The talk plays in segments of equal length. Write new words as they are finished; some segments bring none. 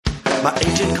My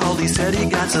agent called, he said he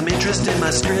got some interest in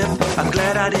my strip. I'm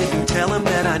glad I didn't tell him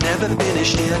that I never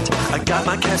finished it. I got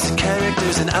my cast of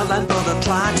characters and outline for the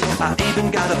plot. I even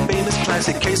got a famous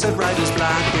classic case of writer's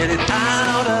block. Get it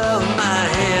out of my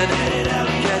head. Get it out.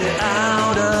 Get it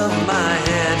out of my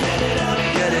head.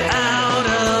 Get it out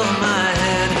of my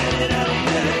head. Get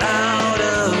it out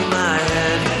of my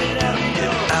head. Get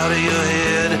it out of your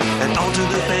head and onto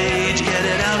the page. Get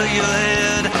it out of your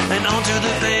head and onto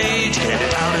the page. Get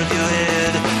it out of your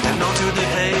head and onto the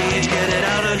page. Get it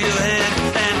out of your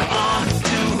head and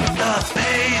onto the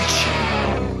page.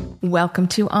 Welcome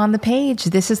to On the Page.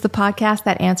 This is the podcast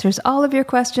that answers all of your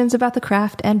questions about the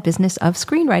craft and business of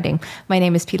screenwriting. My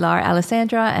name is Pilar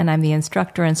Alessandra, and I'm the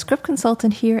instructor and script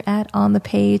consultant here at On the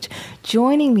Page.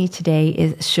 Joining me today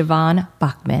is Siobhan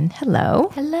Bachman. Hello.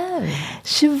 Hello.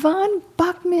 Siobhan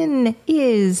Bachman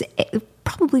is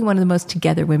probably one of the most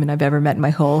together women I've ever met in my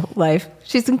whole life.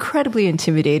 She's incredibly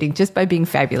intimidating just by being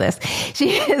fabulous. She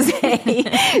is a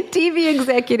TV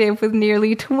executive with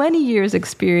nearly 20 years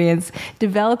experience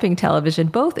developing television,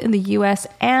 both in the US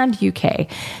and UK.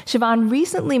 Siobhan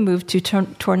recently moved to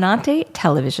Tornante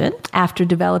Television after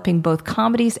developing both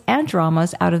comedies and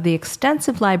dramas out of the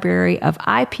extensive library of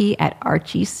IP at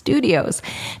Archie Studios.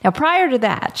 Now, prior to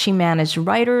that, she managed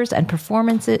writers and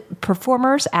performers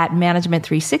at Management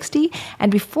 360,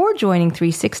 and before joining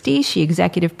 360, she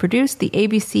executive produced the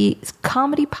ABC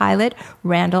comedy pilot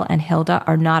Randall and Hilda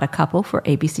Are Not a Couple for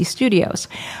ABC Studios.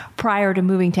 Prior to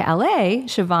moving to LA,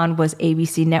 Siobhan was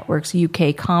ABC Network's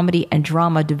UK comedy and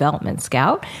drama development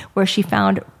scout, where she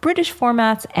found British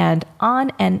formats and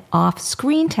on and off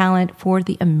screen talent for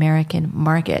the American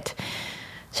market.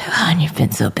 Siobhan, you've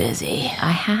been so busy.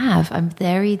 I have. I'm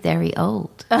very, very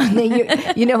old.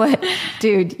 You know what?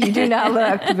 Dude, you do not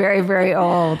look very, very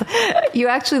old. You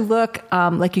actually look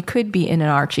like you could be in an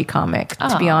Archie comic,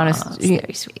 to be honest.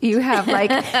 Very sweet. You have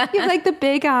the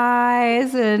big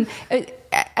eyes. And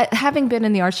having been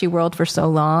in the Archie world for so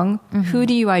long, who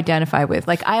do you identify with?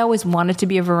 Like, I always wanted to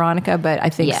be a Veronica, but I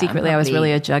think secretly I was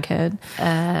really a Jughead.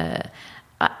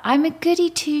 I'm a goody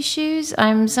two-shoes.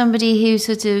 I'm somebody who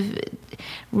sort of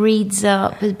reads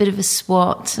up a bit of a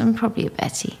SWAT. I'm probably a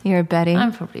Betty. You're a Betty?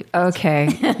 I'm probably a Betty.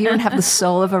 Okay. You don't have the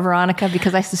soul of a Veronica,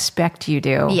 because I suspect you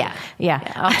do. Yeah.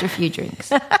 After a few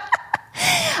drinks.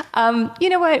 You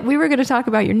know what? We were going to talk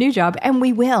about your new job, and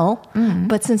we will.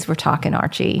 But since we're talking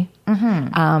Archie,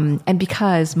 and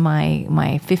because my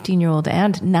 15-year-old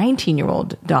and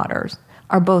 19-year-old daughters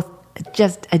are both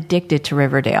just addicted to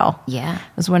Riverdale. Yeah. I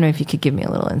was wondering if you could give me a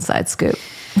little inside scoop.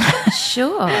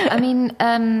 Sure. I mean,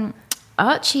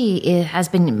 Archie has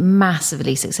been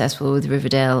massively successful with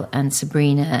Riverdale and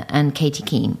Sabrina and Katie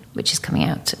Keene, which is coming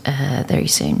out very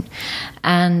soon.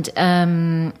 And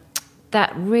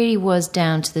that really was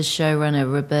down to the showrunner,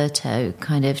 Roberto,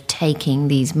 kind of taking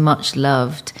these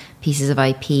much-loved pieces of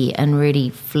IP and really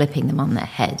flipping them on their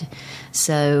head.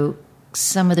 So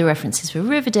some of the references for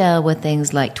Riverdale were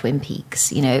things like Twin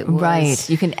Peaks, Right.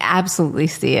 You can absolutely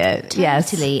see it.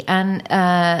 Totally. Yes.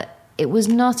 And it was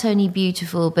not only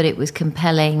beautiful, but it was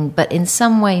compelling, but in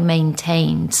some way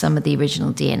maintained some of the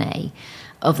original DNA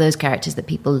of those characters that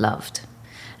people loved.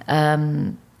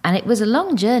 And it was a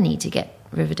long journey to get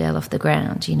Riverdale off the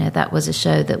ground. That was a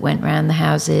show that went round the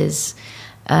houses,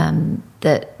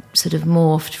 that sort of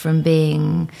morphed from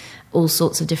being all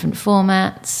sorts of different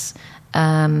formats,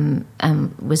 and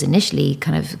was initially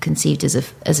kind of conceived as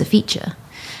a feature.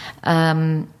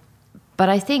 But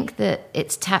I think that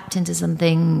it's tapped into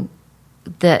something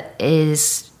that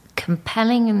is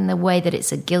compelling in the way that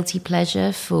it's a guilty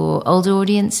pleasure for older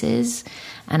audiences,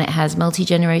 and it has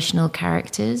multi-generational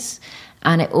characters,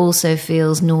 and it also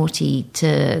feels naughty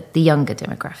to the younger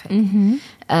demographic.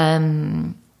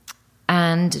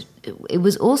 And it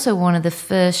was also one of the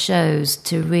first shows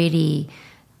to really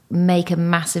make a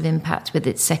massive impact with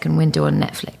its second window on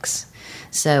Netflix.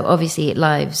 So obviously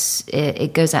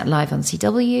it goes out live on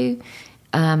CW,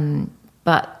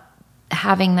 but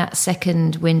having that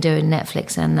second window in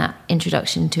Netflix and that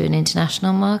introduction to an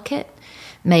international market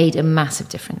made a massive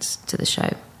difference to the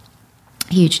show.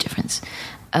 Huge difference.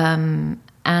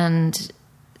 And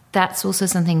that's also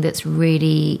something that's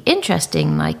really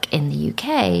interesting. Like in the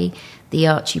UK, the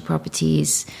Archie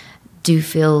properties do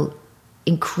feel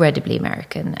incredibly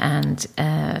American, and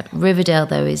Riverdale,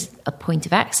 though, is a point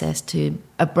of access to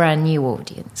a brand new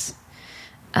audience.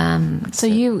 So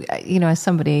you as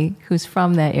somebody who's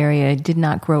from that area, did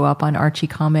not grow up on Archie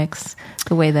comics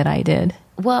the way that I did.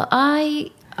 Well,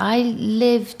 I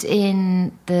lived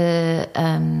in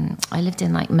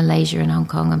like Malaysia and Hong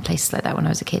Kong and places like that when I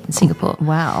was a kid, in Singapore.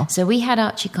 Wow. So we had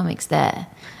Archie comics there.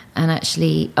 And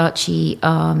actually, Archie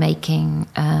are making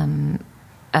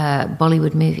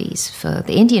Bollywood movies for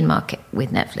the Indian market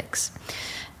with Netflix.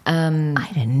 I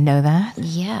didn't know that.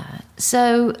 Yeah.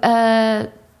 So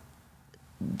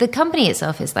the company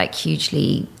itself is like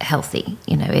hugely healthy.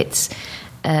 You know, it's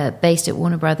based at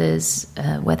Warner Brothers,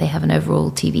 where they have an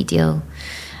overall TV deal.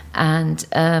 And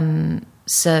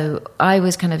so I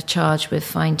was kind of charged with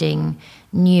finding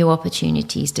new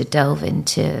opportunities to delve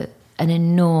into an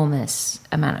enormous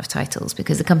amount of titles,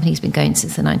 because the company's been going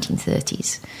since the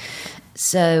 1930s.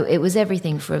 So it was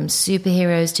everything from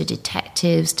superheroes to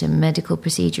detectives to medical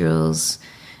procedurals.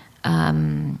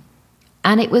 And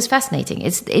it was fascinating.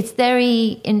 It's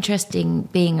very interesting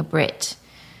being a Brit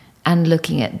and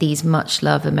looking at these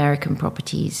much-loved American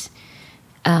properties.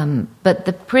 But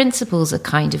the principles are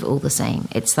kind of all the same.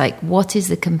 It's like, what is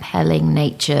the compelling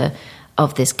nature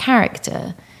of this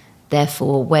character?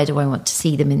 Therefore, where do I want to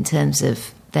see them in terms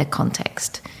of their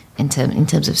context, in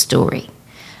terms of story?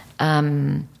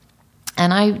 And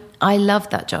I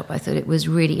loved that job. I thought it was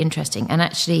really interesting. And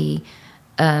actually,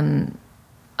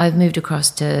 I've moved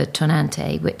across to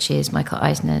Tonante, which is Michael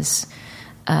Eisner's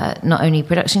not only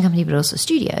production company, but also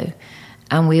studio.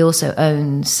 And we also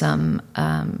own some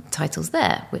titles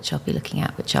there, which I'll be looking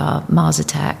at, which are Mars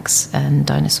Attacks and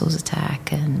Dinosaurs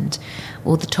Attack and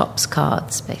all the Tops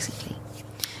cards, basically.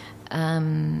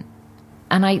 And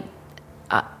I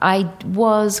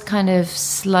was kind of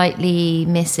slightly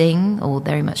missing, or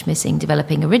very much missing,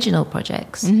 developing original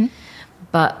projects. Mm-hmm.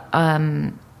 But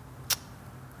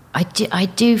I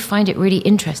do find it really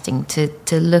interesting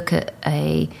to look at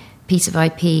a piece of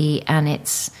IP and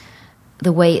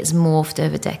the way it's morphed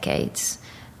over decades,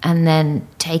 and then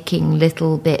taking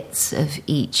little bits of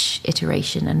each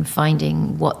iteration and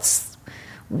finding what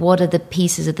are the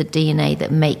pieces of the DNA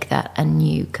that make that a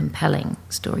new, compelling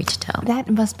story to tell. That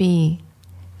must be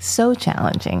so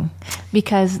challenging,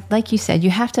 because, like you said,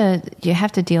 you have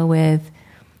to deal with,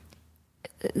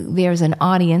 there's an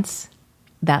audience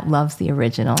that loves the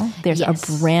original. There's a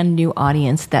brand new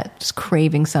audience that's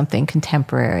craving something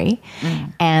contemporary.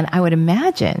 And I would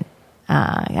imagine,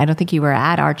 I don't think you were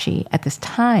at Archie at this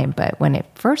time, but when it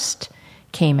first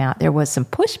came out, there was some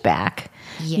pushback,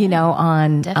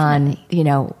 on,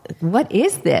 what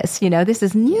is this? This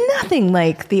is nothing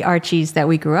like the Archies that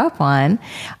we grew up on.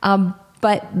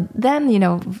 But then,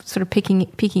 sort of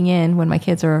peeking in when my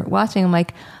kids are watching, I'm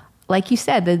like you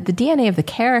said, the DNA of the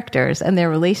characters and their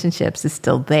relationships is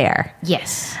still there.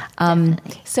 Yes.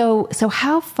 So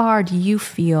how far do you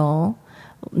feel,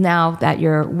 now that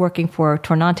you're working for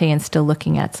Tornante and still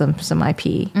looking at some IP,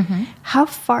 mm-hmm. how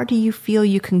far do you feel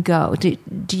you can go?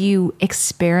 Do you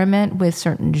experiment with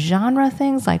certain genre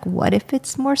things? Like, what if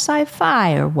it's more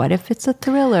sci-fi, or what if it's a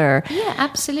thriller? Yeah,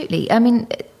 absolutely. I mean,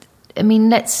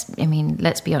 let's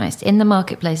be honest. In the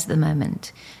marketplace at the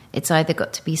moment, it's either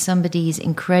got to be somebody's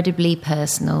incredibly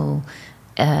personal,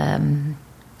 I'm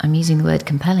using the word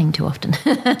compelling too often,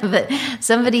 but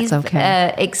somebody's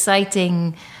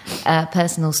exciting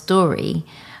personal story,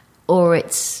 or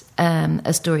it's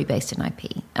a story based in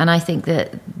IP. And I think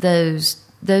that those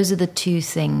are the two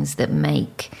things that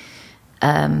make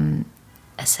a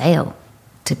sale,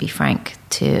 to be frank,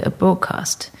 to a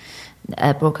broadcaster.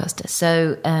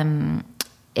 So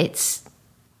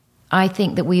I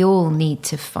think that we all need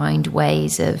to find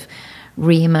ways of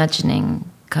reimagining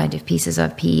kind of pieces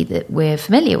of IP that we're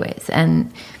familiar with. And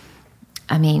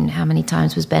I mean, how many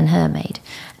times was Ben-Hur made?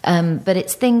 But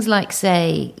it's things like,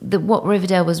 say, that what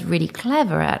Riverdale was really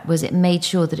clever at was it made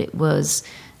sure that it was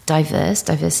diverse.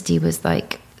 Diversity was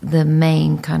like the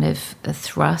main kind of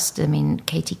thrust. I mean,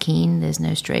 Katie Keene, there's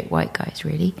no straight white guys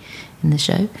really in the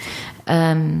show.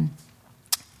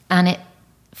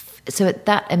 So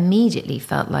that immediately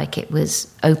felt like it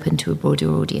was open to a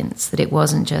broader audience, that it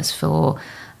wasn't just for,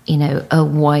 a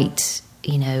white,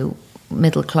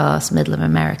 middle class, middle of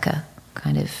America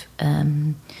kind of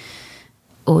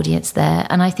audience there.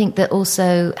 And I think that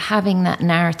also having that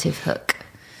narrative hook,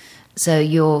 so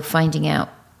you're finding out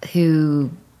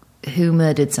who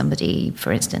murdered somebody,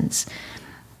 for instance,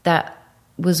 that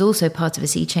was also part of a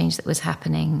sea change that was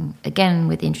happening, again,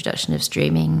 with the introduction of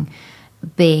streaming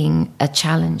being a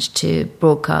challenge to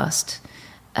broadcast,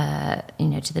 to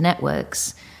the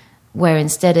networks, where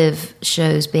instead of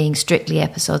shows being strictly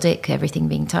episodic, everything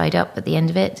being tied up at the end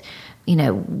of it,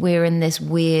 we're in this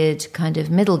weird kind of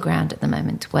middle ground at the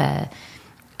moment where,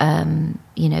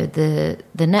 the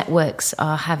networks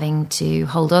are having to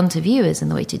hold on to viewers, and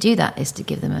the way to do that is to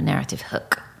give them a narrative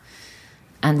hook.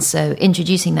 And so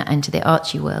introducing that into the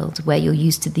Archie world, where you're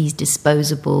used to these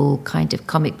disposable kind of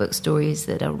comic book stories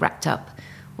that are wrapped up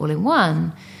all in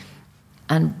one,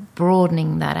 and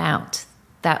broadening that out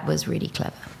that was really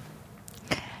clever.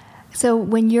 So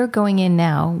when you're going in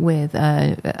now with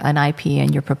an IP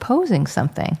and you're proposing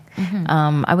something,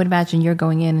 I would imagine you're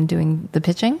going in and doing the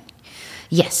pitching?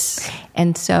 Yes.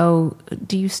 And so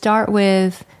do you start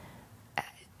with,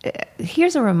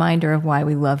 here's a reminder of why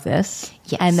we love this,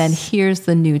 yes, and then here's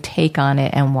the new take on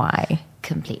it and why?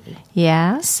 Completely.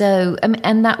 Yeah? So,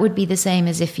 and that would be the same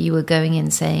as if you were going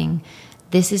in saying,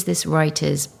 this is this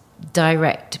writer's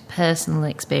direct personal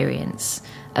experience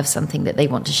of something that they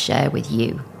want to share with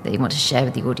you, that they want to share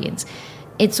with the audience.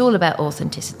 It's all about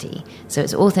authenticity. So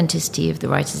it's authenticity of the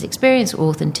writer's experience,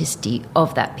 authenticity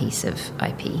of that piece of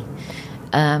IP.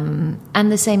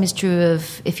 And the same is true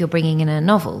of if you're bringing in a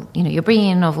novel. You know, you're bringing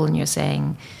in a novel and you're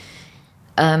saying,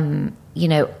 you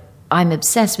know, I'm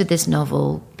obsessed with this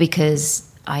novel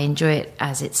because I enjoy it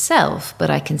as itself, but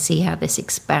I can see how this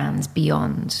expands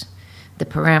beyond the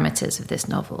parameters of this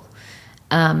novel.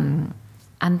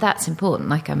 And that's important.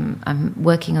 Like I'm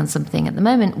working on something at the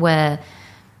moment where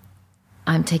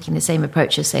I'm taking the same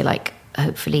approach as, say, like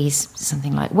hopefully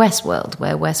something like Westworld,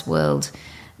 where Westworld,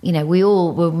 you know, we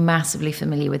all were massively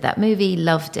familiar with that movie,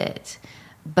 loved it,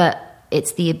 but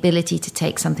it's the ability to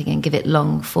take something and give it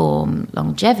long form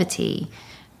longevity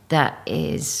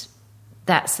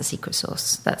that's the secret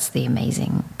sauce. That's the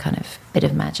amazing kind of bit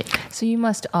of magic. So you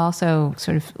must also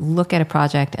sort of look at a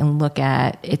project and look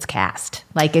at its cast,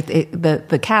 like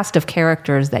the cast of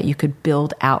characters that you could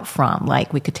build out from.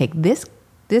 Like we could take this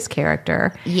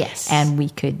character, yes, and we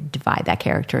could divide that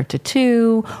character into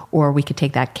two, or we could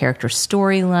take that character's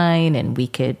storyline and we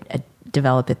could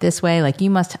develop it this way. Like you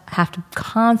must have to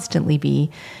constantly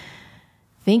be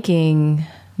thinking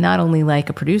not only like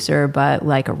a producer, but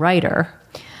like a writer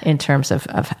in terms of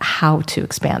how to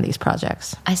expand these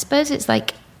projects. I suppose it's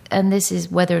like, and this is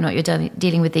whether or not you're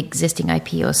dealing with the existing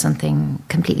IP or something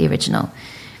completely original.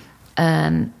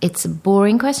 It's a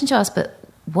boring question to ask, but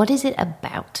what is it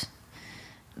about?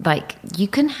 Like, you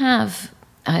can have...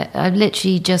 I've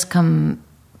literally just come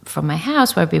from my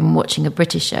house where I've been watching a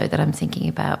British show that I'm thinking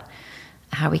about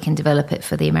how we can develop it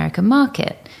for the American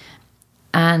market.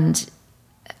 And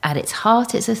at its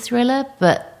heart, it's a thriller,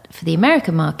 but for the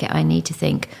American market, I need to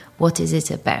think, what is it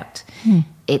about?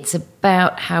 It's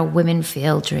about how women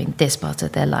feel during this part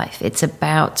of their life. It's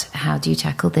about how do you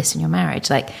tackle this in your marriage?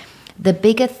 Like, the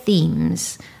bigger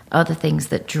themes are the things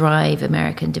that drive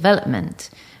American development,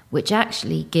 which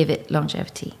actually give it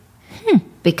longevity.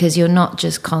 Because you're not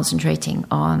just concentrating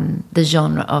on the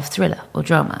genre of thriller or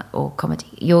drama or comedy.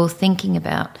 You're thinking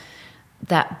about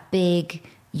that big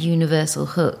universal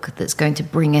hook that's going to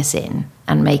bring us in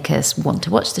and make us want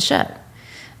to watch the show.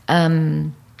 I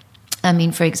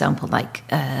mean, for example, like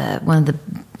one of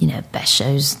the best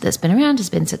shows that's been around has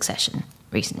been Succession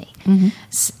recently.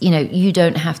 You know, you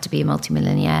don't have to be a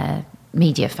multimillionaire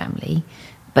media family,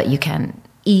 but you can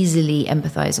easily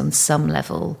empathize on some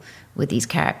level with these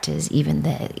characters, even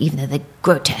though they're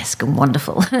grotesque and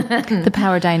wonderful. The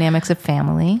power dynamics of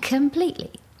family.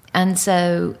 Completely. And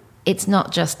so it's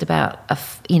not just about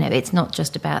it's not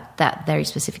just about that very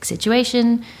specific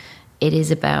situation. It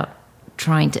is about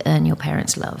trying to earn your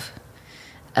parents' love.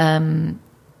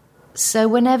 So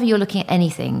whenever you're looking at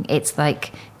anything, it's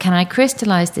like, can I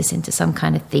crystallize this into some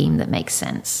kind of theme that makes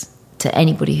sense to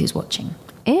anybody who's watching?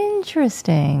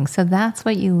 Interesting. So that's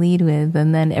what you lead with,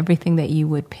 and then everything that you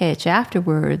would pitch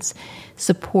afterwards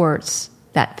supports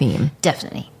that theme.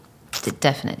 Definitely.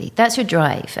 That's your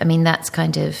drive. I mean, that's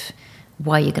kind of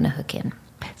why you're going to hook in.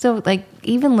 So, like,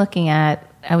 even looking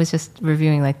at, I was just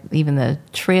reviewing, like, even the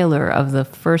trailer of the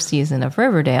first season of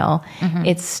Riverdale.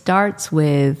 It starts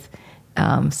with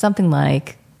something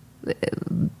like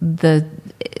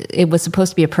it was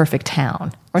supposed to be a perfect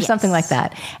town or something like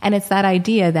that. And it's that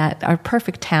idea that our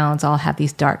perfect towns all have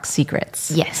these dark secrets.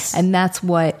 Yes. And that's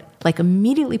what, like,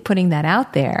 immediately putting that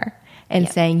out there and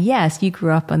saying, yes, you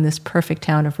grew up in this perfect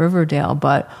town of Riverdale,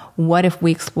 but what if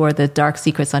we explore the dark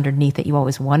secrets underneath that you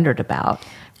always wondered about,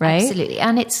 right? Absolutely.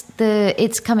 And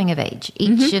it's coming of age.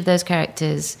 Each of those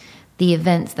characters, the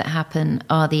events that happen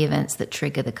are the events that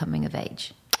trigger the coming of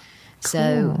age. Cool.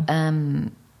 So,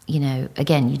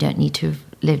 again, you don't need to have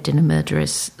lived in a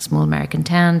murderous small American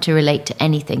town to relate to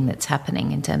anything that's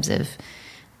happening in terms of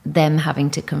them having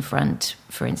to confront,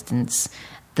 for instance,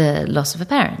 the loss of a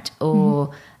parent,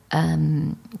 or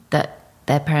that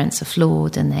their parents are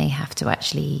flawed and they have to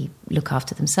actually look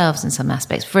after themselves in some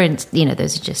aspects. For instance,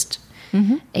 those are just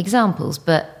examples.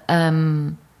 But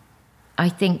I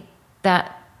think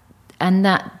that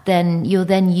then you're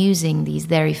then using these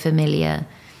very familiar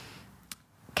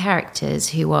characters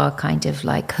who are kind of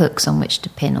like hooks on which to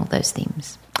pin all those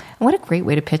themes. What a great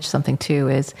way to pitch something too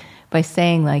is by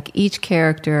saying like each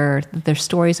character, their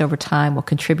stories over time will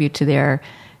contribute to their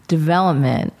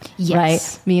development,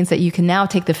 right? Means that you can now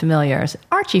take the familiars.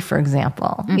 Archie, for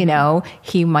example, you know,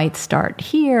 he might start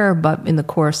here, but in the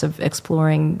course of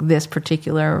exploring this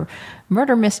particular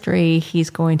murder mystery, he's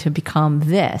going to become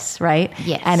this, right?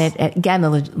 Yes. And again, the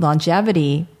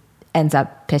longevity ends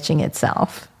up pitching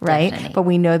itself, right? Definitely. But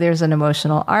we know there's an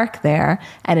emotional arc there,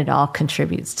 and it all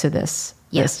contributes to this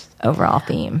overall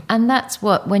theme. And that's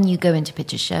what, when you go into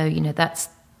pitch a show, you know, that's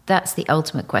the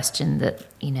ultimate question that,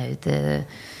 you know, the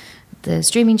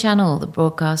streaming channel or the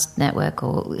broadcast network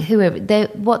or whoever,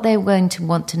 what they're going to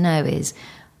want to know is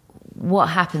what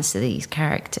happens to these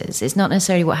characters. It's not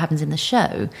necessarily what happens in the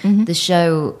show. The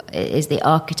show is the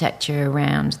architecture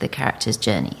around the characters'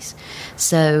 journeys.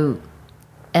 So,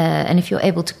 and if you're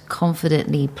able to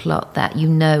confidently plot that, you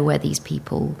know where these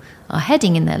people are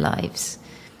heading in their lives.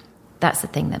 That's the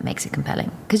thing that makes it compelling.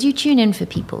 Because you tune in for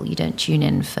people, you don't tune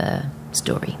in for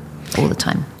story all the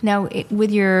time. Now,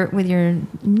 with your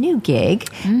new gig,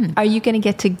 are you going to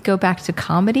get to go back to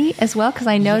comedy as well? Because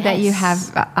I know that you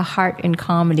have a heart in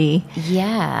comedy.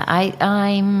 Yeah,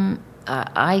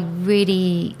 I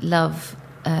really love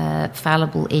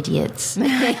fallible idiots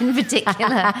in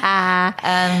particular.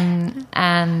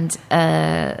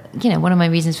 You know, one of my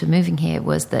reasons for moving here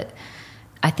was that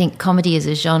I think comedy as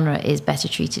a genre is better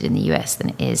treated in the US than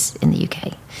it is in the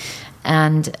UK.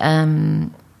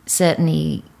 And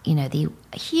certainly, you know, the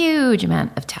huge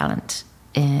amount of talent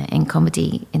in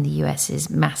comedy in the US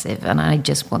is massive, and I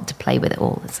just want to play with it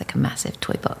all. It's like a massive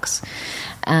toy box.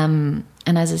 And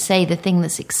as I say, the thing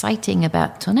that's exciting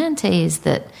about Tonante is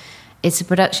that it's a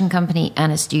production company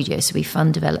and a studio, so we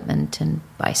fund development and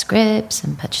buy scripts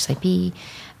and purchase IP.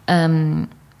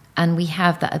 And we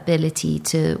have that ability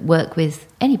to work with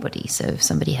anybody. So if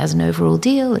somebody has an overall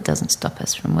deal, it doesn't stop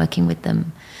us from working with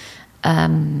them.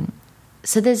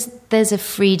 So there's a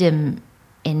freedom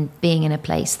in being in a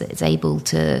place that is able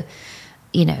to,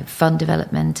 you know, fund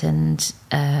development and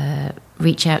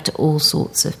reach out to all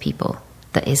sorts of people.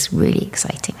 That is really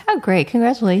exciting. Oh, great.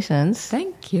 Congratulations.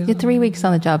 Thank you. You're 3 weeks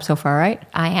on the job so far, right?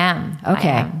 I am. Okay.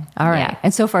 I am. All right. Yeah.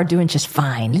 And so far doing just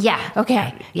fine. Yeah.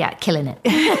 Okay. Yeah, killing it.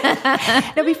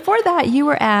 Now, before that, you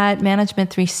were at Management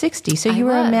 360. So you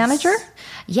were a manager?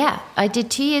 Yeah, I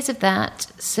did 2 years of that.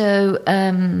 So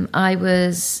I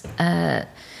was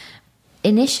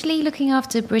initially looking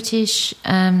after British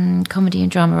comedy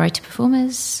and drama writer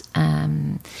performers,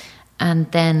 and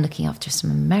then looking after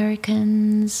some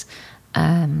Americans.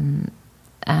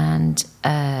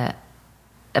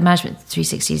 Management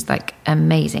 360 is like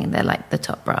amazing. They're like the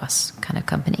top brass kind of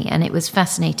company, and it was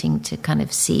fascinating to kind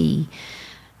of see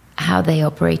how they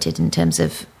operated in terms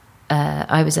of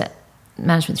I was at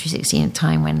Management 360 in a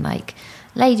time when like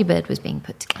Lady Bird was being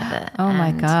put together. Oh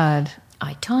my God.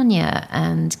 I, Tonya,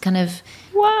 and kind of,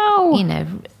 wow, you know,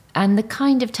 and the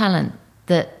kind of talent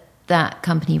that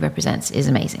company represents is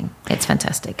amazing. It's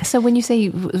fantastic. So when you say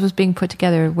it was being put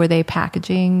together, were they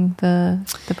packaging the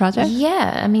project?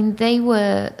 Yeah, I mean,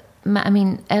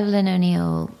 Evelyn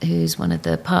O'Neill, who's one of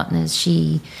the partners,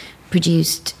 she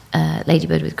produced Lady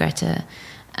Bird with Greta,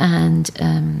 and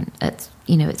at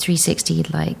 360,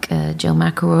 like Jill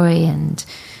McElroy and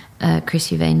Chris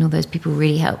Huvain, all those people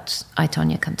really helped I,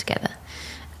 Tonya come together.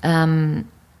 And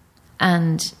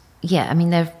yeah, I mean,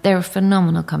 they're a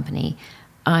phenomenal company.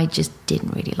 I just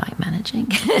didn't really like managing.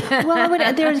 Well,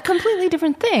 but they're completely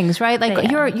different things, right? Like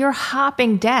you're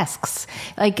hopping desks.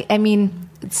 Like, I mean,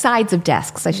 sides of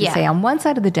desks, I should say. On one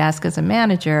side of the desk as a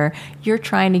manager, you're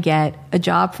trying to get a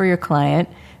job for your client,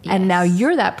 and now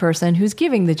you're that person who's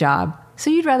giving the job. So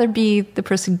you'd rather be the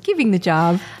person giving the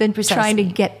job than trying to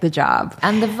get the job.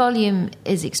 And the volume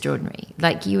is extraordinary.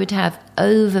 Like, you would have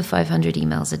over 500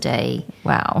 emails a day.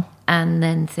 Wow. And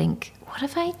then think, what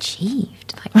have I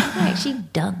achieved? Like, what have I actually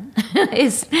done?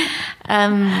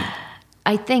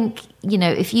 I think, you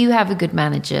know, if you have a good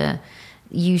manager,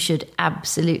 you should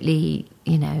absolutely,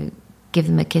 you know, give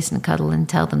them a kiss and a cuddle and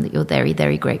tell them that you're very,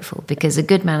 very grateful. Because a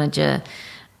good manager,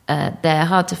 they're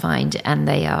hard to find, and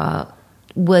they are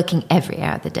working every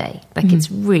hour of the day. Like,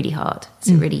 it's really hard. It's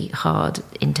a really hard,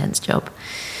 intense job.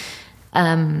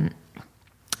 And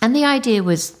the idea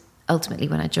was, ultimately,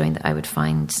 when I joined, that I would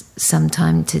find some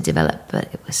time to develop,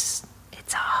 but it's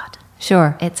hard.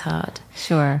 Sure. It's hard.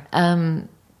 Sure.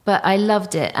 But I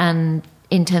loved it. And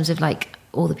in terms of like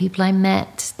all the people I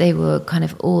met, they were kind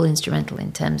of all instrumental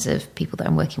in terms of people that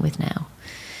I'm working with now.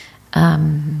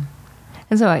 And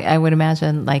so I would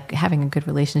imagine like having a good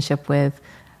relationship with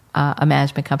a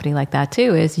management company like that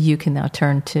too, is you can now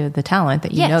turn to the talent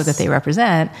that you know that they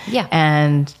represent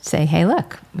and say, hey,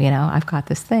 look, I've got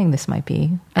this thing. This might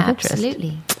be of interest.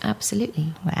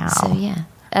 Absolutely. Wow. So, yeah.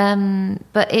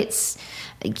 But it's,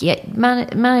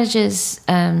 managers,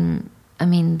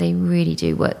 they really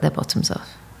do work their bottoms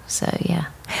off. So, yeah.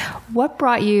 What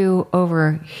brought you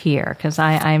over here? Because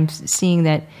I'm seeing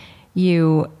that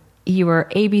you were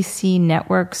ABC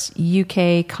Network's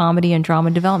UK Comedy and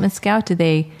Drama Development Scout.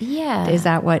 Is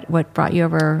that what brought you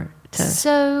over to?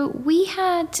 So we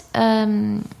had,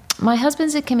 my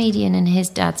husband's a comedian and his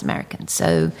dad's American.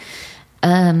 So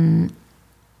my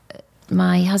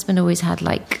husband always had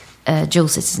dual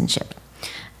citizenship.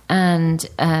 And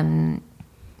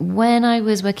when I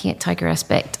was working at Tiger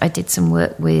Aspect, I did some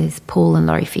work with Paul and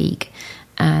Laurie Feig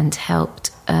and helped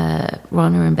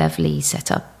Ronna and Beverly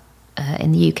set up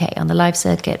in the UK on the live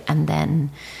circuit, and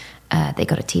then they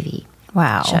got a TV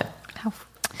show.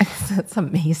 That's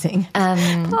amazing.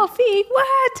 Paul Feig,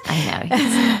 what? I know.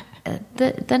 He's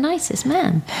the nicest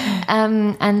man.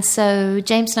 And so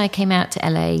James and I came out to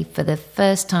LA for the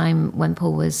first time when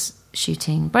Paul was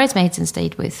shooting Bridesmaids and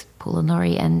stayed with Paul and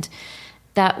Laurie, and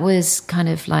that was kind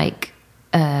of like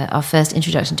our first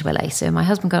introduction to LA. So my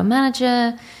husband got a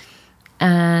manager,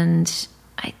 and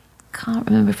I can't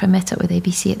remember if I met up with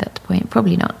ABC at that point.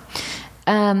 Probably not.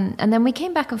 And then we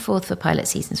came back and forth for pilot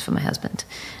seasons for my husband.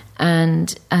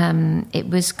 And it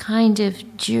was kind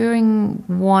of during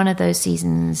one of those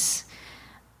seasons,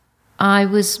 I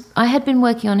had been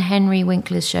working on Henry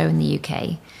Winkler's show in the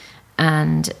UK,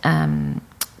 and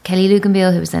Kelly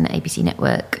Luganbiel, who was then at ABC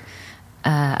Network,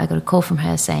 I got a call from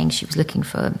her saying she was looking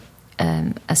for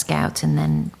a scout. And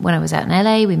then when I was out in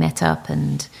LA, we met up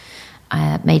and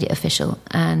I made it official.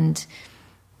 And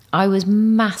I was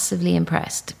massively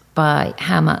impressed by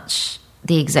how much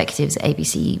the executives at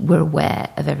ABC were aware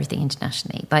of everything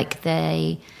internationally.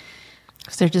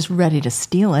 They're just ready to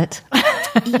steal it.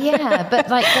 Yeah, but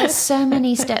there's so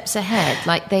many steps ahead.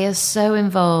 They are so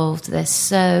involved. They're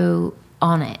so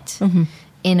on it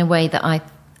in a way that I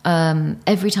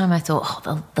every time I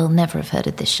thought, they'll never have heard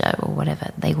of this show or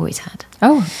whatever, they always had.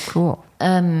 Oh, cool.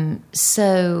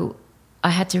 So I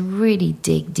had to really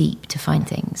dig deep to find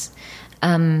things.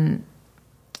 And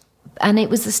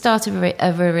it was the start of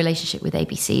a relationship with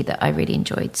ABC that I really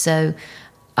enjoyed. So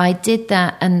I did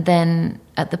that, and then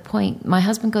at the point, my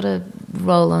husband got a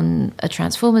role on a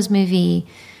Transformers movie,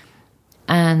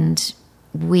 and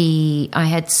I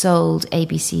had sold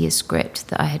ABC a script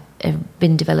that I had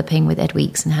been developing with Ed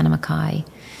Weeks and Hannah Mackay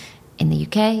in the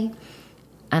UK,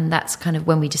 and that's kind of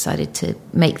when we decided to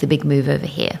make the big move over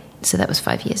here. So that was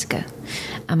 5 years ago,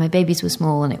 and my babies were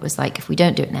small, and it was if we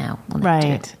don't do it now, we'll never do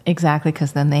it. Exactly,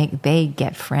 because then they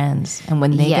get friends, and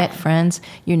when they get friends,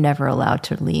 you're never allowed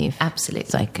to leave.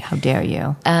 Absolutely, it's how dare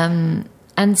you? And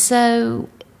so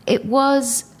it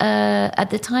was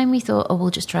at the time we thought, we'll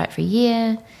just try it for a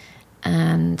year.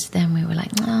 And then we were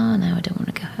like, no, I don't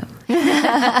want to go home.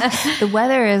 The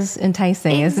weather is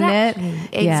enticing, isn't it?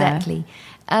 Exactly.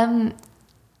 And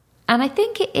I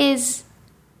think it's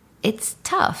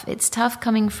tough. It's tough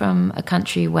coming from a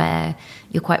country where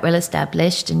you're quite well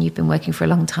established and you've been working for a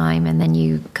long time, and then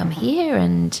you come here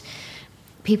and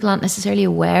people aren't necessarily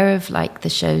aware of the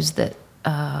shows that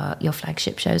are your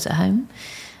flagship shows at home.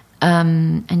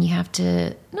 And you have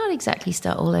to not exactly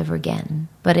start all over again,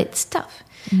 but it's tough.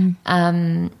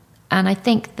 And I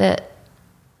think that,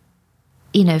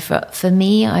 for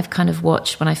me, I've kind of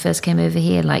watched when I first came over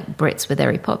here, Brits were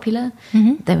very popular.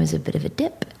 There was a bit of a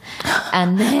dip.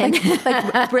 And then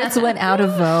Brits went out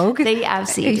of vogue. They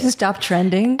absolutely stopped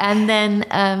trending. And then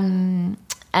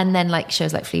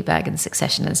shows like Fleabag and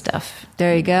Succession and stuff.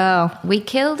 There you go. We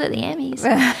killed at the Emmys.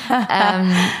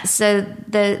 So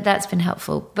that's been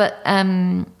helpful. But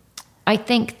I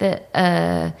think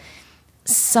that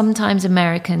sometimes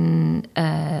American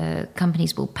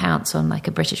companies will pounce on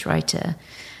a British writer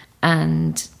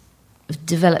and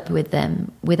develop with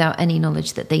them without any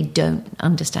knowledge that they don't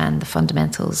understand the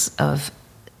fundamentals of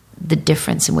the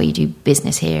difference in where you do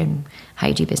business here and how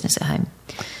you do business at home.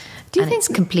 Do you think it's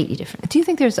completely different? Do you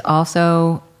think there's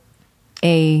also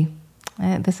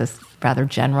this is rather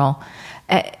general,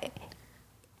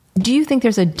 do you think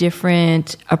there's a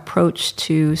different approach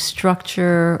to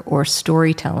structure or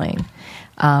storytelling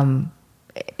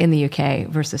in the UK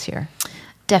versus here?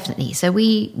 Definitely. So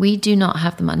we do not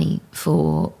have the money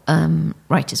for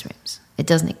writers' rooms. It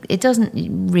doesn't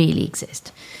really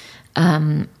exist.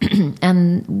 And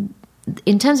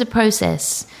in terms of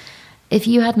process, if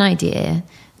you had an idea,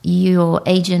 your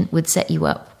agent would set you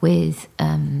up with,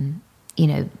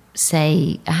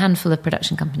 say, a handful of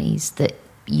production companies that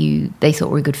they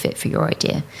thought were a good fit for your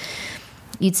idea.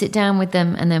 You'd sit down with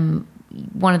them, and then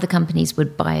one of the companies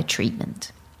would buy a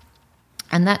treatment.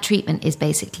 And that treatment is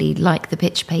basically like the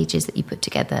pitch pages that you put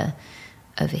together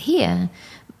over here,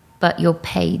 but you're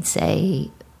paid,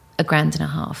 say,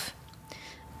 $1,500.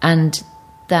 And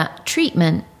that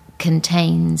treatment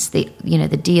contains the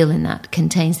deal in that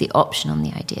contains the option on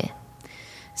the idea.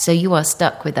 So you are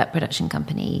stuck with that production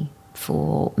company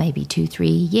for maybe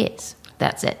 2-3 years.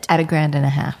 That's it. At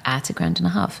 $1,500. At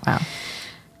 $1,500. Wow.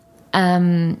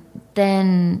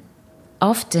 Then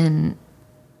often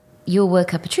you'll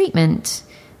work up a treatment,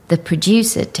 the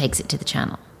producer takes it to the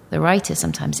channel. The writer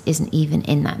sometimes isn't even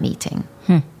in that meeting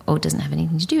or doesn't have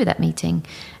anything to do with that meeting,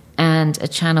 and a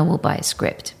channel will buy a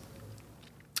script.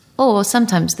 Or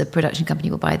sometimes the production company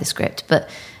will buy the script, but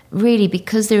really,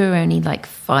 because there are only like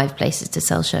 5 places to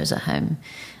sell shows at home,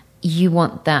 you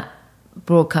want that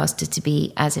broadcaster to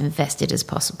be as invested as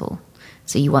possible.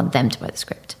 So you want them to buy the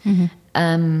script.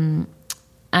 And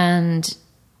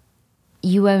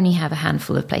you only have a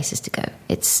handful of places to go.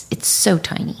 It's so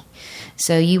tiny.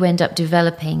 So you end up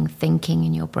developing thinking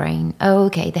in your brain, oh,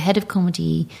 okay, the head of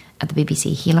comedy at the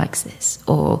BBC, he likes this.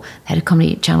 Or the head of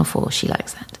comedy at Channel 4, she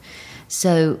likes that.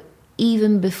 So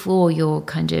even before you're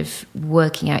kind of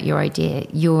working out your idea,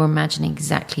 you're imagining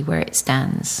exactly where it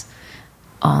stands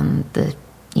on the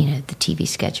TV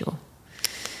schedule.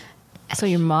 So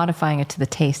you're modifying it to the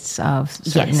tastes of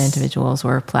certain individuals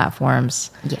or platforms.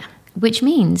 Yeah, which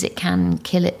means it can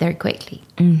kill it very quickly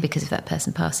because if that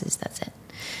person passes, that's it.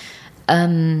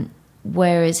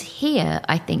 Whereas here,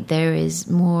 I think there is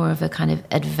more of a kind of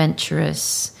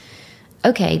adventurous,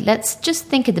 okay, let's just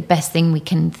think of the best thing we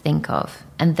can think of,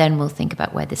 and then we'll think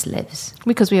about where this lives.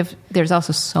 Because there's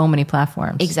also so many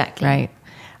platforms. Exactly. Right.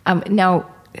 Now,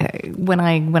 when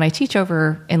I teach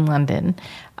over in London,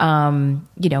 the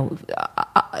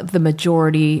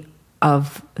majority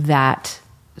of that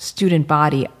student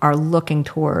body are looking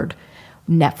toward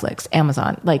Netflix,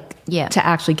 Amazon, to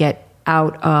actually get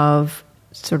out of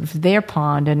sort of their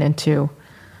pond and into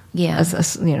a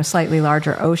slightly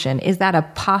larger ocean. Is that a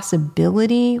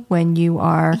possibility when you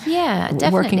are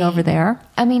working over there?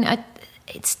 I mean,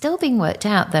 it's still being worked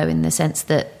out, though, in the sense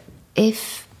that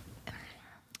if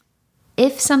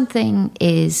something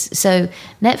is... So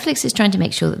Netflix is trying to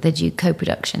make sure that they do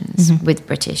co-productions with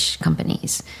British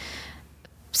companies.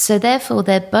 So therefore,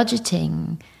 they're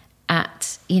budgeting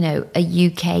at, a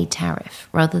UK tariff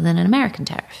rather than an American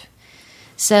tariff.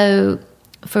 So,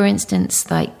 for instance,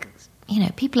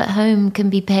 people at home can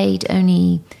be paid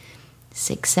only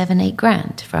 6, 7, 8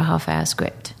 grand for a half-hour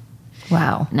script.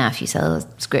 Wow. Now, if you sell a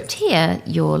script here,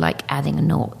 you're adding a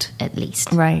naught at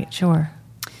least. Right, sure.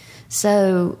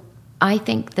 So I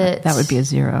think that would be a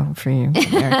 0 for you,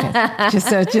 American.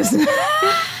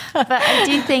 But I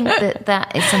do think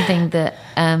that is something that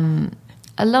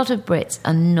a lot of Brits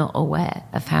are not aware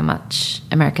of how much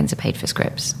Americans are paid for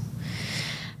scripts.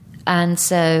 And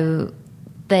so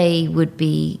they would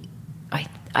be...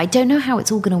 I don't know how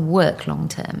it's all going to work long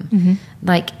term.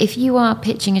 If you are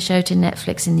pitching a show to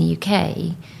Netflix in the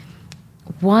UK,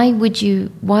 why would you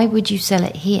sell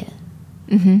it here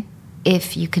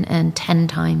if you can earn 10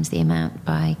 times the amount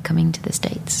by coming to the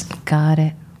States? Got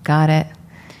it.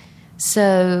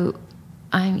 So,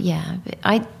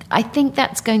 I think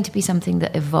that's going to be something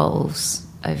that evolves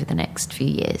over the next few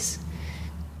years.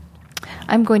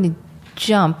 I'm going to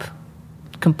jump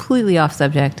completely off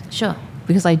subject. Sure.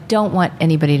 Because I don't want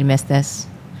anybody to miss this.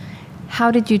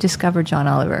 How did you discover John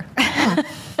Oliver?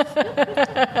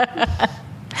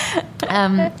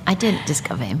 I didn't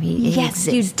discover him. He yes,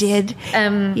 exists. You did.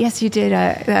 Yes, you did.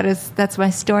 That's my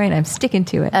story, and I'm sticking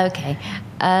to it. Okay.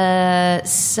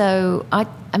 So I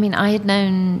had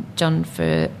known John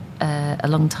for a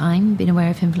long time, been aware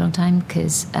of him for a long time,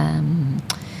 because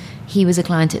he was a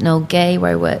client at Noel Gay,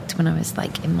 where I worked when I was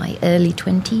in my early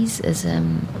 20s as a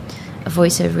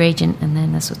voiceover agent and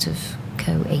then a sort of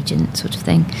co-agent sort of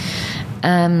thing.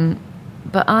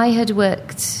 But I had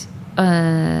worked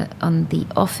on The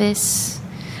Office.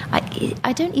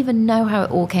 I don't even know how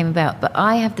it all came about, but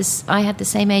I had the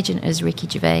same agent as Ricky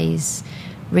Gervais.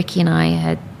 Ricky and I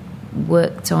had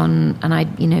worked on, and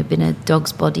I'd been a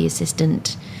dog's body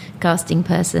assistant casting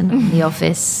person on The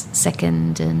Office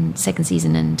second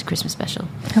season and Christmas special.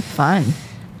 How fun.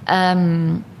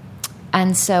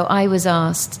 And so I was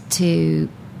asked to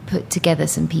put together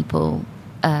some people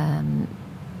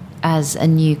as a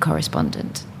new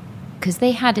correspondent, because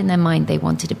they had in their mind they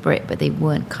wanted a Brit, but they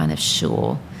weren't kind of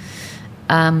sure.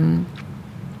 And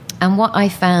what I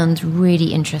found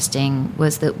really interesting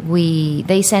was that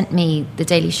they sent me, the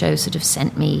Daily Show sort of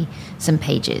sent me some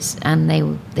pages, and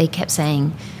they kept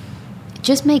saying,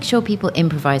 just make sure people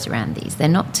improvise around these. They're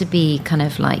not to be kind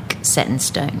of like set in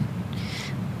stone.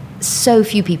 So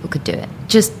few people could do it.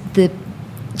 Just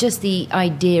the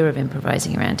idea of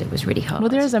improvising around it was really hard. Well,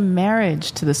 there's a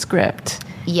marriage to the script.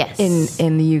 Yes.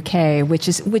 In the UK, which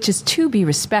is to be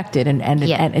respected, and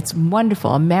it's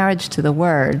wonderful, a marriage to the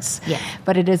words. Yeah.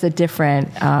 But it is a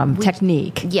different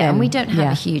technique. Yeah, and we don't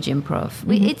have a huge improv.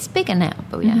 It's bigger now,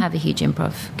 but we don't have a huge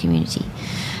improv community.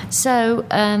 So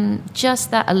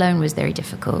just that alone was very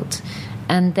difficult.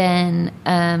 And then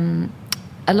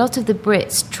a lot of the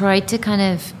Brits tried to kind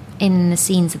of, in the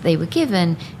scenes that they were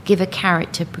given, give a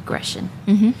character progression.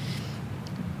 Mm-hmm.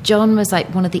 John was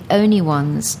like one of the only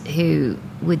ones who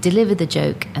would deliver the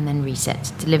joke and then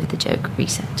reset, deliver the joke,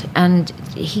 reset. And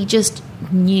he just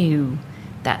knew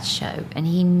that show, and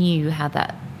he knew how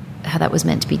that was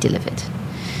meant to be delivered.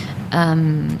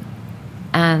 And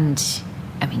I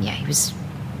mean, yeah, he was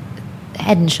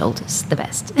head and shoulders the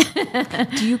best.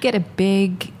 Do you get a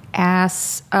big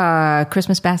ass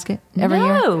Christmas basket every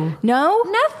year? No?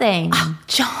 Nothing. Oh,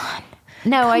 John.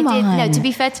 No, I did. No, to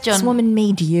be fair to John. This woman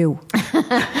made you.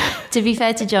 To be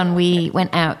fair to John, we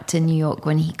went out to New York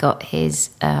when he got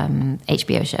his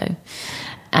HBO show.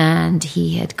 And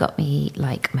he had got me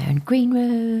like my own green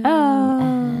room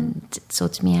and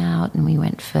sorted me out. And we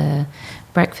went for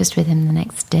breakfast with him the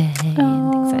next day and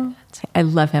things like that. I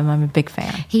love him. I'm a big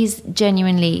fan. He's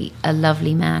genuinely a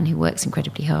lovely man who works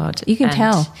incredibly hard. You can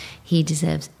tell. He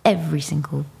deserves every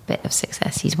single bit of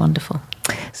success. He's wonderful.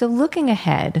 So looking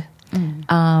ahead, it's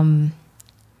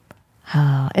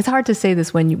hard to say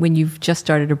this when you've just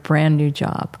started a brand new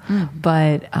job,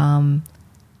 but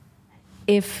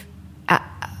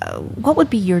what would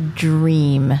be your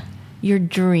dream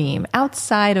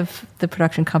outside of the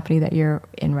production company that you're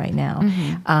in right now?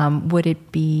 Would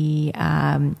it be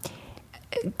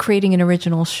creating an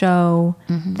original show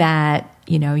that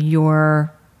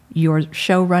you're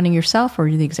show running yourself, or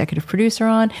you're the executive producer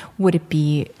on? Would it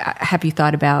be, have you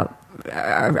thought about,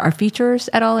 are features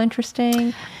at all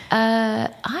interesting?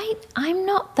 I'm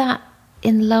not that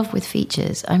in love with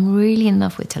features. I'm really in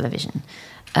love with television.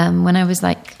 When I was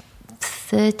like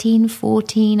 13,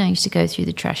 14, I used to go through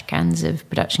the trash cans of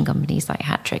production companies like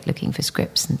Hat Trick looking for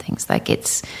scripts and things. Like,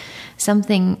 it's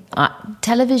something,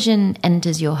 television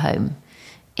enters your home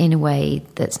in a way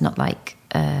that's not like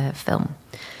film.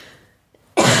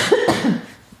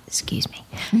 Excuse me.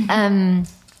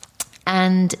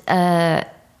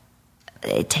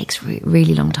 It takes a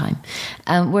really long time.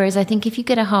 Whereas I think if you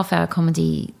get a half-hour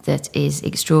comedy that is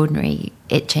extraordinary,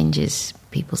 it changes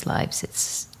people's lives.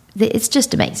 It's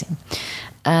just amazing.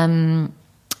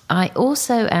 I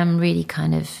also am really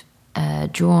kind of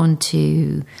drawn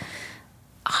to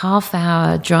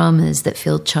half-hour dramas that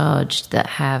feel charged, that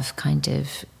have kind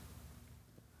of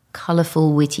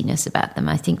colourful wittiness about them.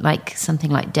 I think like something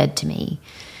like Dead to Me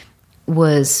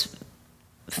was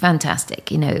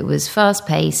fantastic. It was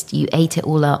fast-paced. You ate it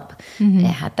all up. It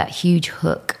had that huge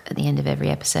hook at the end of every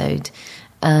episode.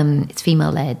 It's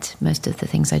female-led. Most of the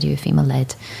things I do are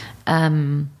female-led.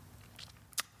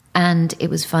 And it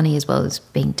was funny as well as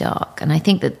being dark. And I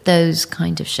think that those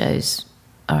kind of shows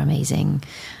are amazing.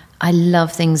 I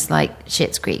love things like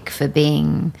Schitt's Creek for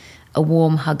being a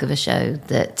warm hug of a show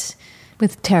that...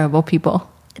 With terrible people.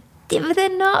 But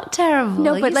they're not terrible.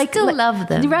 No, but you still love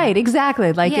them. Right,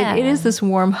 exactly. Like it is this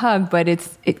warm hug, but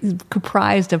it's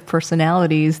comprised of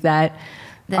personalities that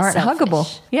aren't selfish.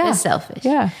 Huggable. Yeah. They're selfish.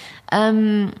 Yeah.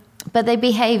 But they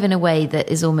behave in a way that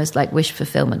is almost like wish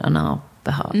fulfillment on our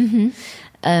behalf.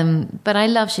 But I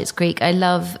love Schitt's Creek. I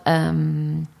love...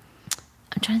 I'm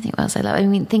trying to think what else I love. I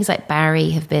mean, things like Barry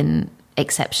have been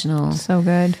exceptional. So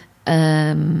good.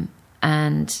 And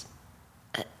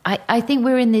I think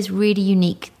we're in this really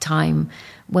unique time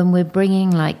when we're bringing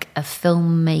like a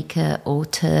filmmaker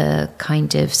auteur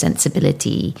kind of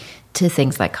sensibility to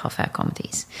things like half-hour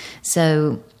comedies.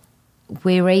 So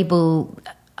we're able,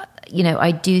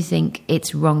 I do think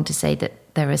it's wrong to say that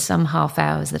there are some half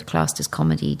hours that are classed as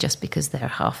comedy just because they're a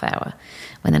half hour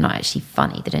when they're not actually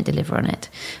funny. They don't deliver on it.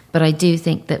 But I do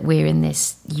think that we're in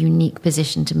this unique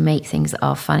position to make things that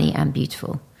are funny and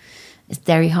beautiful. It's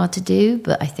very hard to do,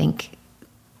 but I think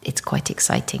it's quite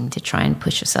exciting to try and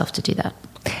push yourself to do that.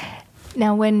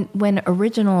 Now, when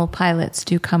original pilots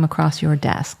do come across your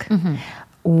desk,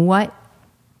 what...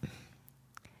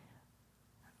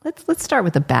 Let's start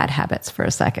with the bad habits for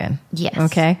a second. Yes.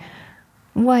 Okay?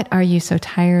 what are you so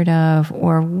tired of,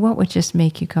 or what would just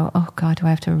make you go, oh God, do I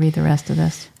have to read the rest of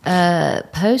this?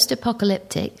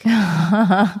 Post-apocalyptic.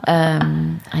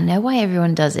 I know why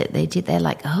everyone does it. They're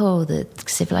like, oh, the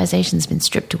civilization's been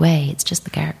stripped away. It's just the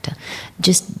character.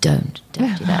 Just don't do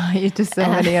that. You just so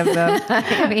many of them.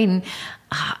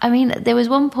 I mean, there was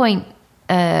one point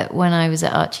when I was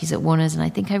at Archie's at Warner's, and I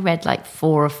think I read like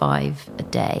 4 or 5 a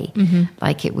day.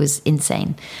 Like, it was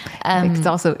insane. It's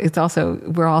also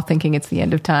we're all thinking it's the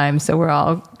end of time, so we're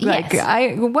all like,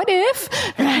 yes. What if?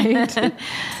 Right.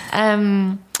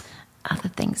 Other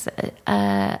things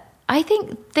I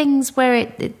think things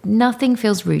where nothing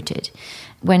feels rooted.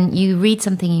 When you read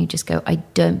something and you just go, I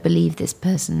don't believe this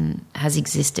person has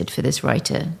existed for this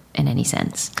writer in any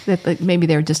sense. That maybe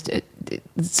they're just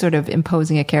sort of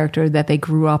imposing a character that they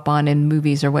grew up on in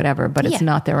movies or whatever, but it's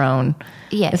not their own.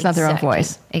 Yeah, it's not their own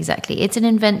voice. Exactly. It's an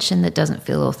invention that doesn't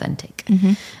feel authentic.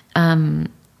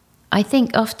 I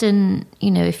think often,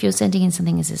 if you're sending in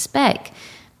something as a spec,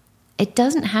 it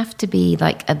doesn't have to be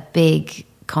like a big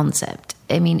concept.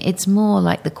 I mean, it's more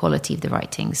like the quality of the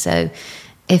writing. So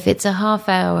if it's a half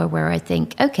hour where I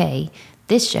think, okay,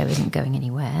 this show isn't going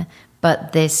anywhere,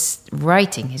 but this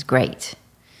writing is great,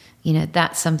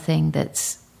 that's something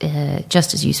that's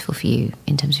just as useful for you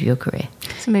in terms of your career.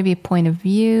 So maybe a point of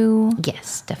view.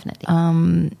 Yes, definitely.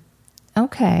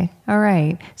 Okay. All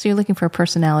right. So you're looking for a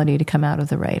personality to come out of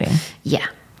the writing. Yeah.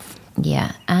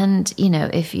 Yeah. And,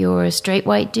 if you're a straight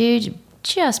white dude,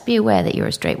 just be aware that you're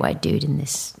a straight white dude in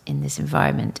this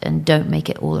environment, and don't make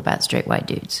it all about straight white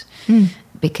dudes.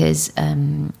 Because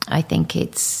I think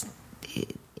it's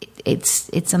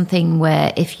something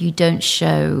where if you don't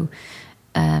show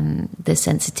the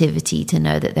sensitivity to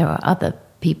know that there are other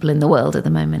people in the world at the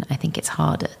moment, I think it's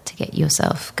harder to get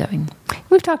yourself going.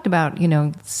 We've talked about,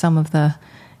 some of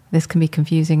this can be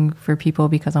confusing for people,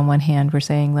 because on one hand we're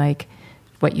saying like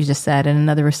what you just said, and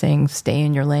another we're saying stay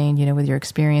in your lane, with your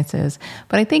experiences.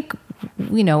 But I think,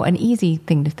 an easy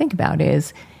thing to think about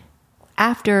is,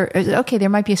 there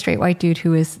might be a straight white dude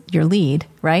who is your lead,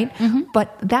 right?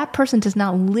 But that person does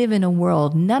not live in a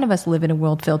world. None of us live in a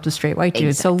world filled with straight white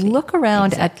dudes. Exactly. So look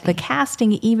around at the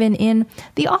casting, even in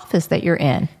the office that you're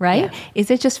in, right? Yeah.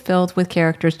 Is it just filled with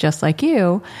characters just like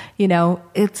you?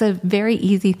 It's a very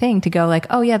easy thing to go like,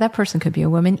 oh yeah, that person could be a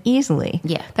woman easily.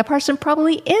 Yeah. That person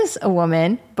probably is a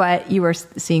woman, but you are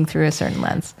seeing through a certain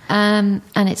lens. And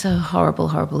it's a horrible,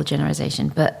 horrible generalization.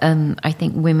 But I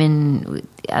think women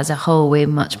as a whole, we're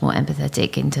much more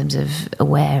empathetic in terms of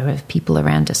aware of people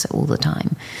around us all the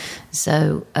time.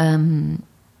 So,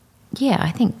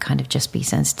 I think kind of just be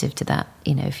sensitive to that.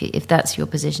 If that's your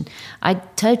position, I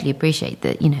totally appreciate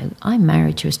that. I'm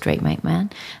married to a straight mate man.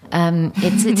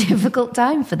 It's a difficult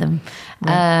time for them.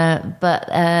 Right. But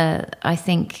I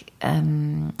think,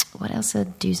 what else are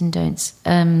do's and don'ts?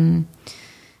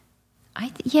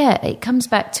 It comes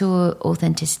back to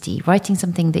authenticity, writing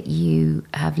something that you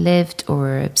have lived or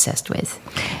are obsessed with.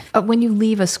 When you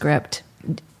leave a script,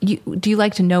 do you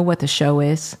like to know what the show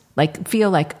is? Like,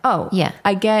 feel like,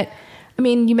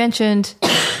 you mentioned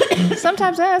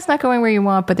sometimes it's not going where you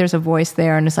want, but there's a voice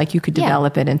there, and it's like you could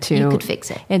develop it into, you could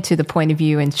fix it into the point of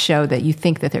view and show that you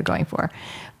think that they're going for.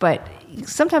 But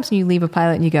sometimes when you leave a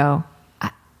pilot and you go,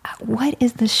 what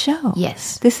is the show?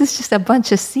 Yes. This is just a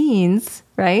bunch of scenes,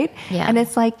 right? Yeah. And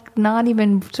it's like not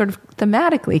even sort of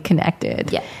thematically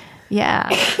connected. Yeah. Yeah.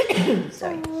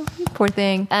 Sorry. Poor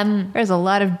thing. There's a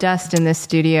lot of dust in this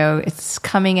studio. It's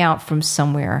coming out from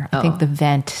somewhere. I think the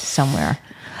vent somewhere.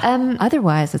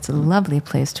 Otherwise, it's a lovely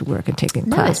place to work and taking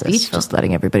classes. It's beautiful. Just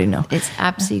letting everybody know. It's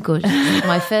absolutely gorgeous. It's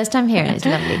my first time here, and it's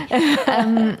lovely.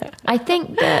 I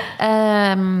think that...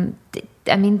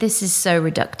 this is so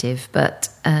reductive, but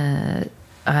I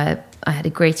had a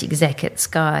great exec at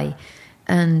Sky,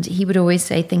 and he would always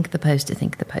say, think the poster,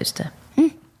 think the poster.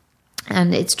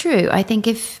 And it's true. I think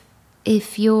if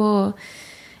you're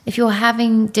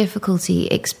having difficulty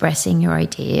expressing your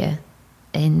idea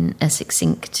in a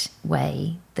succinct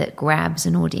way that grabs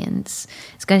an audience,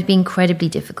 it's going to be incredibly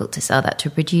difficult to sell that to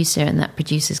a producer, and that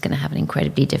producer is going to have an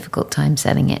incredibly difficult time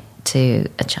selling it to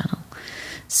a channel.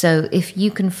 So if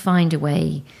you can find a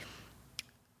way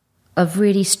of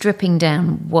really stripping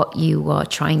down what you are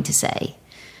trying to say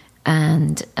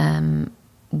and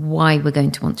why we're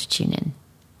going to want to tune in.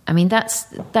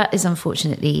 That is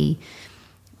unfortunately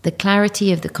the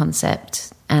clarity of the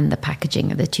concept and the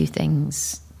packaging of the two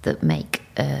things that make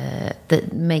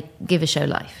that give a show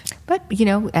life. But,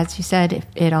 as you said,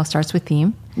 it all starts with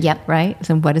theme. Yep. Right?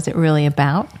 So what is it really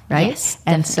about, right? Yes,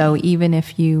 and definitely. so even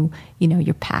if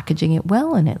you're packaging it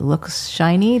well and it looks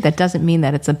shiny, that doesn't mean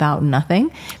that it's about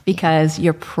nothing, because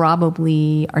you're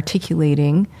probably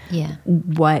articulating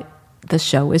what the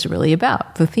show is really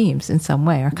about. The themes in some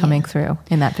way are coming through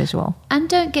in that visual. And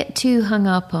don't get too hung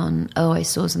up on, I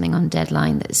saw something on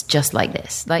Deadline that's just like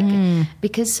this.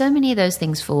 Because so many of those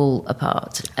things fall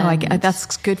apart.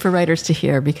 That's good for writers to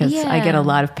hear, because I get a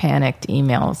lot of panicked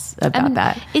emails about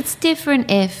that. It's different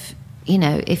if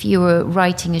you were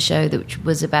writing a show that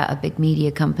was about a big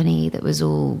media company that was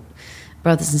all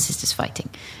brothers and sisters fighting.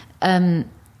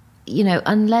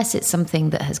 Unless it's something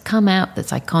that has come out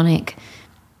that's iconic.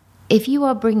 If you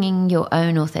are bringing your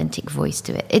own authentic voice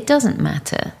to it, it doesn't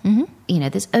matter. Mm-hmm.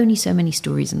 There's only so many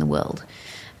stories in the world.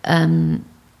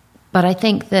 But I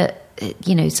think that,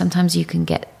 sometimes you can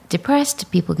get depressed,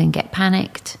 people can get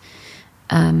panicked.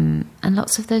 And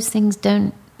lots of those things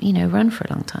don't, run for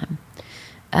a long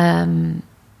time.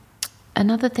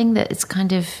 Another thing that is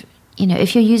kind of,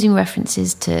 if you're using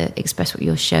references to express what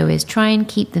your show is, try and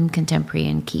keep them contemporary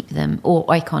and keep them, or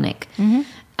iconic,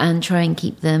 and try and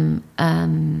keep them,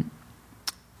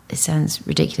 it sounds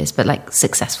ridiculous, but like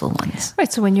successful ones. Right.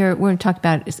 So when we're talking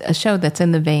about a show that's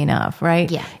in the vein of,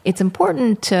 right? Yeah. It's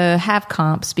important to have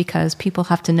comps, because people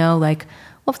have to know, like,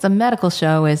 well, if it's a medical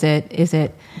show, is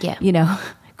it,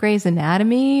 Grey's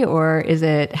Anatomy, or is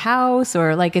it House,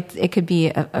 or like it could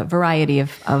be a variety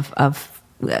of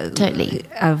Totally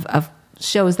of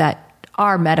shows that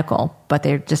are medical, but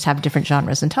they just have different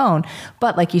genres and tone.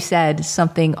 But like you said,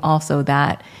 something also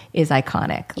that is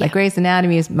iconic. Yeah. Like Grey's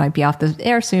Anatomy might be off the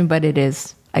air soon, but it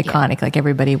is iconic. Yeah. Like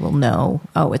everybody will know,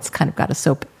 it's kind of got a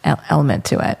soap element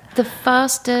to it. The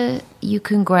faster you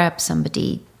can grab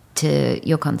somebody to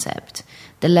your concept,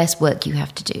 the less work you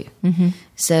have to do. Mm-hmm.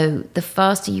 So the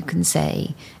faster you can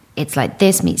say, it's like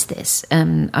this meets this.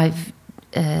 I've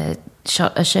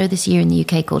shot a show this year in the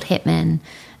UK called Hitmen,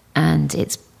 and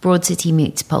it's Broad City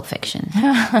meets Pulp Fiction.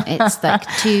 It's like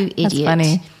two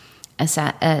idiot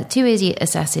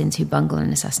assassins who bungle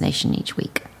an assassination each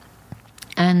week.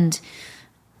 And,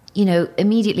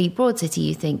 immediately Broad City,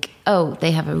 you think,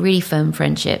 they have a really firm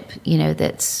friendship,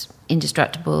 that's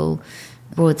indestructible.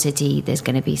 Broad City, there's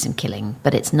going to be some killing,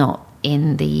 but it's not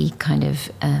in the kind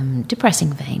of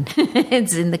depressing vein.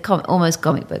 It's in the almost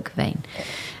comic book vein.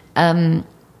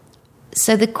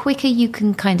 So the quicker you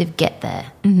can kind of get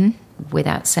there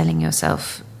without selling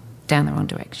yourself down the wrong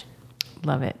direction.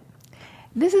 Love it.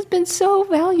 This has been so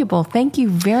valuable. Thank you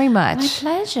very much.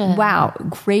 My pleasure. Wow.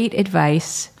 Great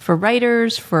advice for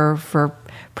writers, for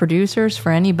producers,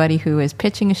 for anybody who is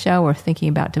pitching a show or thinking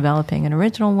about developing an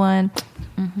original one.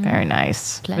 Mm-hmm. Very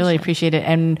nice. Pleasure. Really appreciate it.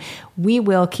 And we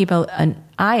will keep an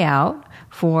eye out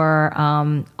for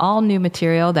all new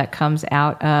material that comes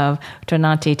out of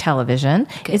Tonante Television.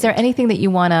 Good. Is there anything that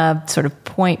you want to sort of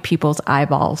point people's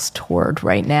eyeballs toward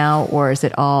right now, or is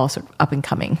it all sort of up and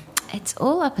coming? It's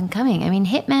all up and coming. I mean,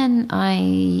 Hitman,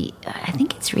 I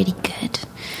think it's really good.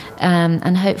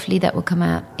 And hopefully that will come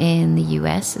out in the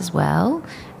US as well.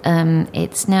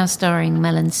 It's now starring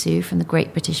Mel and Sue from the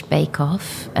Great British Bake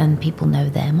Off, and people know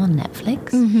them on Netflix.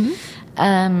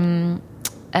 Mm-hmm.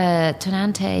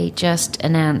 Tonante just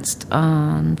announced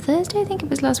on Thursday, I think it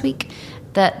was last week,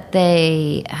 that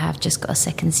they have just got a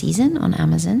second season on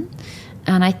Amazon,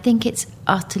 and I think it's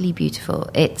utterly beautiful.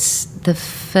 It's the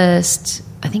first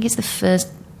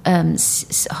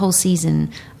whole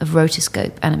season of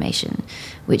rotoscope animation,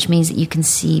 which means that you can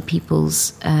see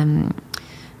people's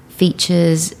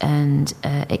features and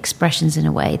expressions in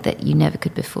a way that you never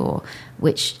could before,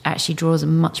 which actually draws a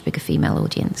much bigger female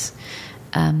audience.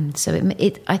 So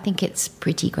I think it's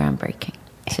pretty groundbreaking.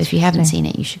 So if you haven't seen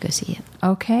it, you should go see it.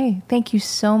 Okay. Thank you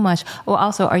so much. Oh,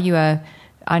 also, are you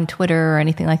on Twitter or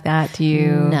anything like that? Do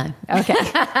you? No. Okay.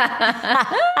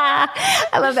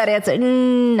 I love that answer.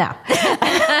 No.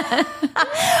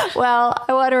 Well,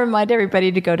 I want to remind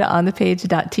everybody to go to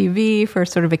onthepage.tv for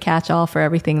sort of a catch-all for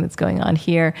everything that's going on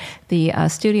here. The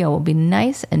studio will be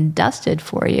nice and dusted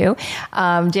for you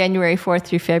January 4th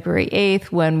through February 8th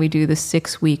when we do the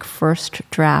 6-week first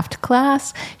draft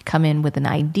class. You come in with an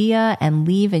idea and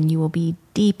leave, and you will be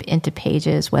deep into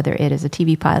pages, whether it is a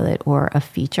TV pilot or a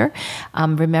feature.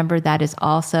 Remember, that is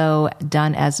also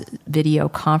done as video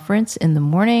conference in the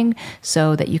morning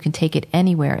so that you can take it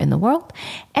anywhere in the world.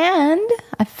 And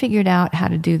I figured out how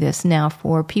to do this now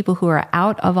for people who are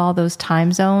out of all those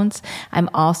time zones. I'm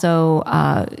also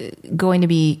going to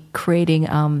be creating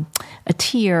a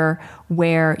tier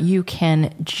where you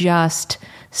can just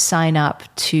sign up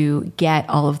to get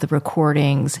all of the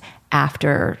recordings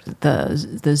after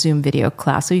the Zoom video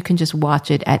class, so you can just watch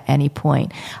it at any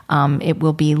point. It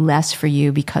will be less for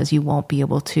you because you won't be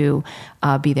able to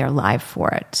be there live for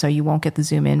it. So you won't get the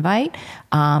Zoom invite,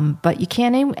 but you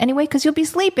can anyway because you'll be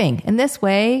sleeping. And this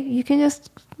way, you can just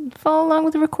follow along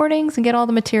with the recordings and get all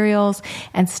the materials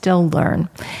and still learn.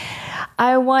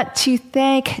 I want to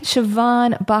thank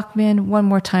Siobhan Bachman one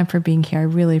more time for being here. I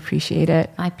really appreciate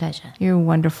it. My pleasure. You're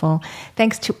wonderful.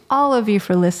 Thanks to all of you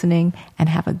for listening, and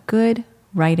have a good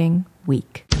writing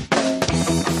week.